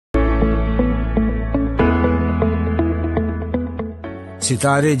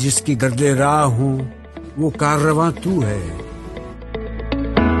सितारे जिसकी गर्दे राह हूँ वो कारवां तू है.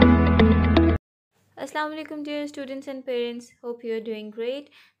 Assalamu alaikum dear students and parents. Hope you are doing great.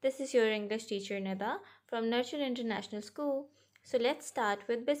 This is your English teacher Nada from Nurture International School. So let's start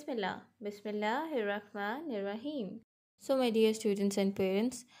with Bismillah. Bismillahirrahmanirrahim. So my dear students and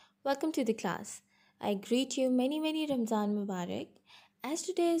parents, welcome to the class. I greet you many Ramzan Mubarak. As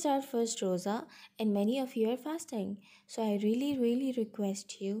today is our first Roza and many of you are fasting. So I really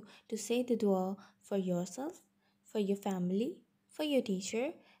request you to say the dua for yourself, for your family, for your teacher,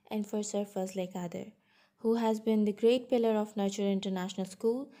 and for Sir Fazl Kader, who has been the great pillar of Nurture International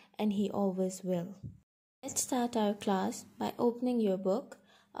School, and he always will. Let's start our class by opening your book,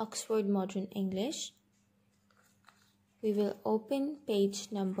 Oxford Modern English. We will open page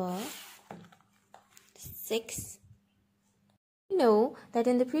number 6. You know that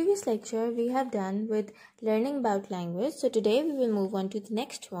in the previous lecture we have done with learning about language. So today we will move on to the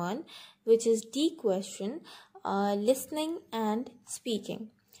next one, which is D question, listening and speaking.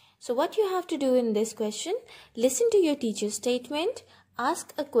 So what you have to do in this question, listen to your teacher's statement,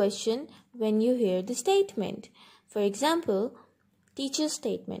 ask a question when you hear the statement. For example, teacher's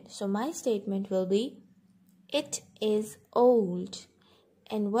statement. So my statement will be, it is old.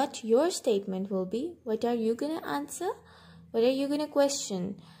 And what your statement will be, what are you going to answer? What are you going to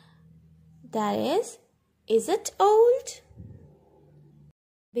question? That is it old?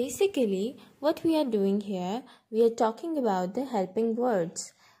 Basically, what we are doing here, we are talking about the helping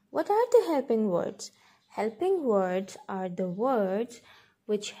words. What are the helping words? Helping words are the words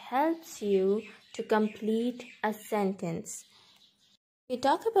which helps you to complete a sentence. If we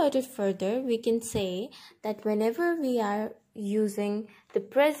talk about it further, we can say that whenever we are using the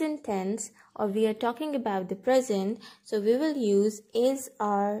present tense or we are talking about the present, so we will use is,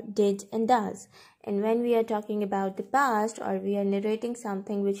 are, did and does. And when we are talking about the past or we are narrating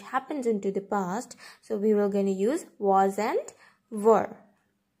something which happens into the past, so we will going to use was and were.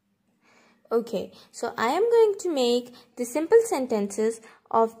 Okay, so I am going to make the simple sentences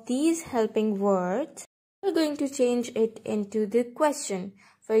of these helping words. We're going to change it into the question.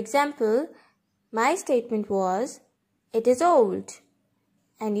 For example, my statement was, it is old.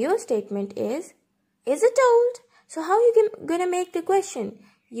 And your statement is it old? So how are you going to make the question?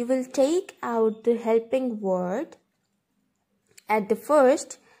 You will take out the helping word at the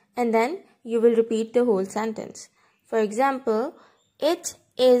first and then you will repeat the whole sentence. For example, it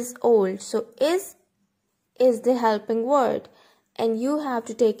is old. So is the helping word, and you have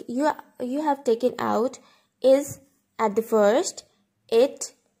to take you have taken out is at the first,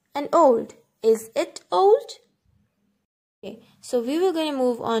 it and old. Is it old? Okay, so we were going to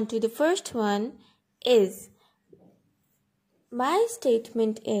move on to the first one, is. My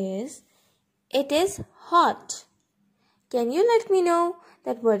statement is, it is hot. Can you let me know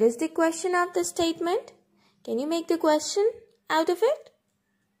that what is the question of the statement? Can you make the question out of it?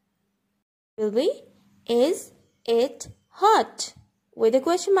 Will be, is it hot? With a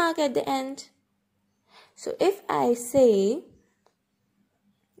question mark at the end. So if I say,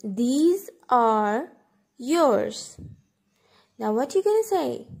 these are yours. Now what you going to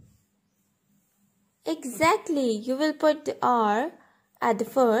say? Exactly, you will put the are at the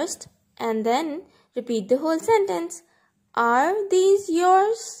first and then repeat the whole sentence. Are these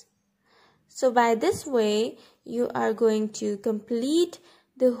yours? So by this way, you are going to complete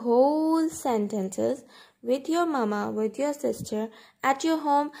the whole sentences with your mama, with your sister, at your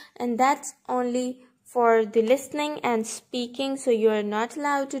home, and that's only for the listening and speaking, so you are not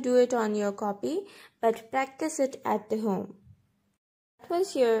allowed to do it on your copy, but practice it at the home. That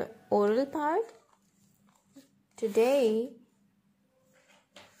was your oral part. Today,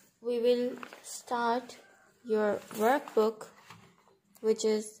 we will start your workbook, which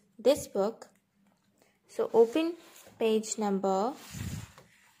is this book. So open page number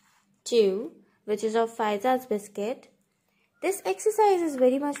 2, which is of Faiza's Biscuit. This exercise is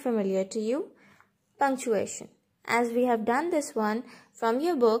very much familiar to you. Punctuation. As we have done this one from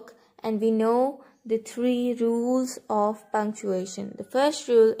your book and we know the 3 rules of punctuation. The first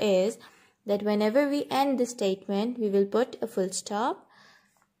rule is that whenever we end the statement, we will put a full stop.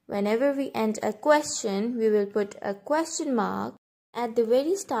 Whenever we end a question, we will put a question mark. At the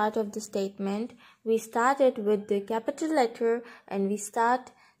very start of the statement, we start it with the capital letter and we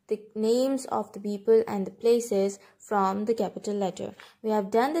start the names of the people and the places from the capital letter. We have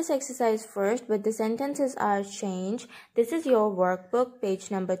done this exercise first, but the sentences are changed. This is your workbook,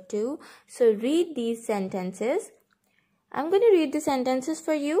 page number 2. So read these sentences. I'm going to read the sentences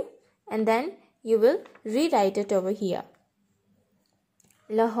for you and then you will rewrite it over here.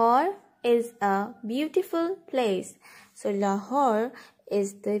 Lahore is a beautiful place. So Lahore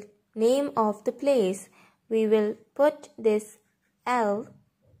is the name of the place. We will put this L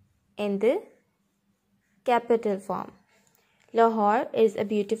in the capital form. Lahore is a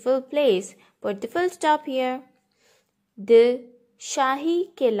beautiful place. Put the full stop here. The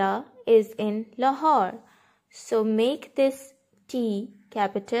Shahi Killa is in Lahore. So make this T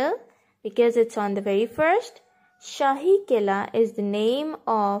capital because it's on the very first. Shahi Killa is the name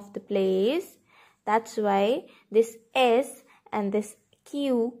of the place. That's why this S and this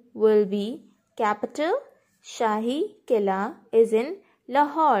Q will be capital. Shahi Killa is in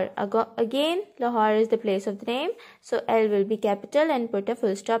Lahore. Again, Lahore is the place of the name. So L will be capital and put a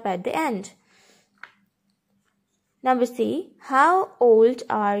full stop at the end. Number C, how old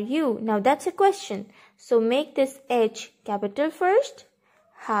are you? Now that's a question. So make this H capital first.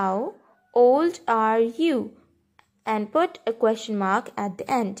 How old are you? And put a question mark at the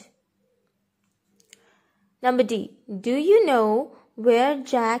end. Number D, do you know where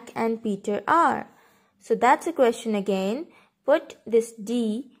Jack and Peter are? So that's a question again. Put this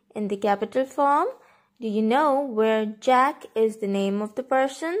D in the capital form. Do you know where Jack is the name of the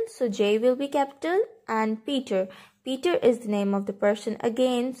person? So J will be capital and Peter. Peter is the name of the person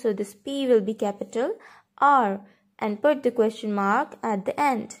again. So this P will be capital R and put the question mark at the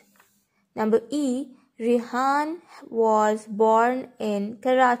end. Number E, Rehan was born in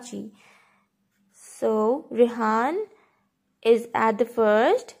Karachi. So Rehan is at the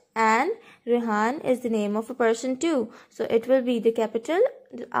first and Rehan is the name of a person too. So it will be the capital,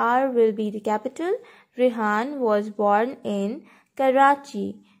 R will be the capital. Rehan was born in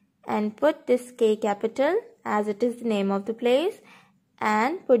Karachi and put this K capital as it is the name of the place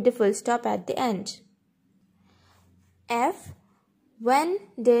and put the full stop at the end. F, when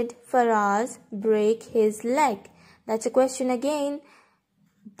did Faraz break his leg? That's a question again.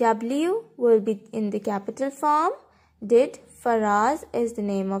 W will be in the capital form. Did Faraz is the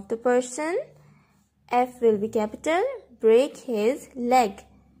name of the person. F will be capital. Break his leg.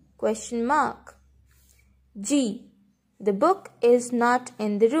 Question mark. G, the book is not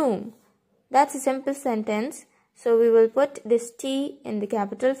in the room. That's a simple sentence. So we will put this T in the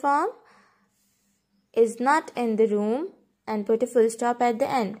capital form. Is not in the room and put a full stop at the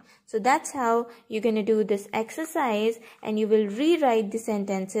end. So that's how you're going to do this exercise, and you will rewrite the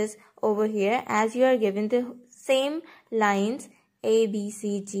sentences over here as you are given the same lines A, B,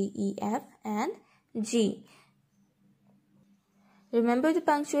 C, G, E, F and G. Remember the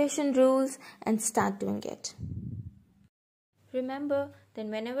punctuation rules and start doing it. Remember that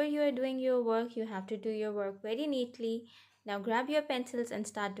whenever you are doing your work, you have to do your work very neatly. Now grab your pencils and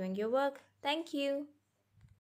start doing your work. Thank you.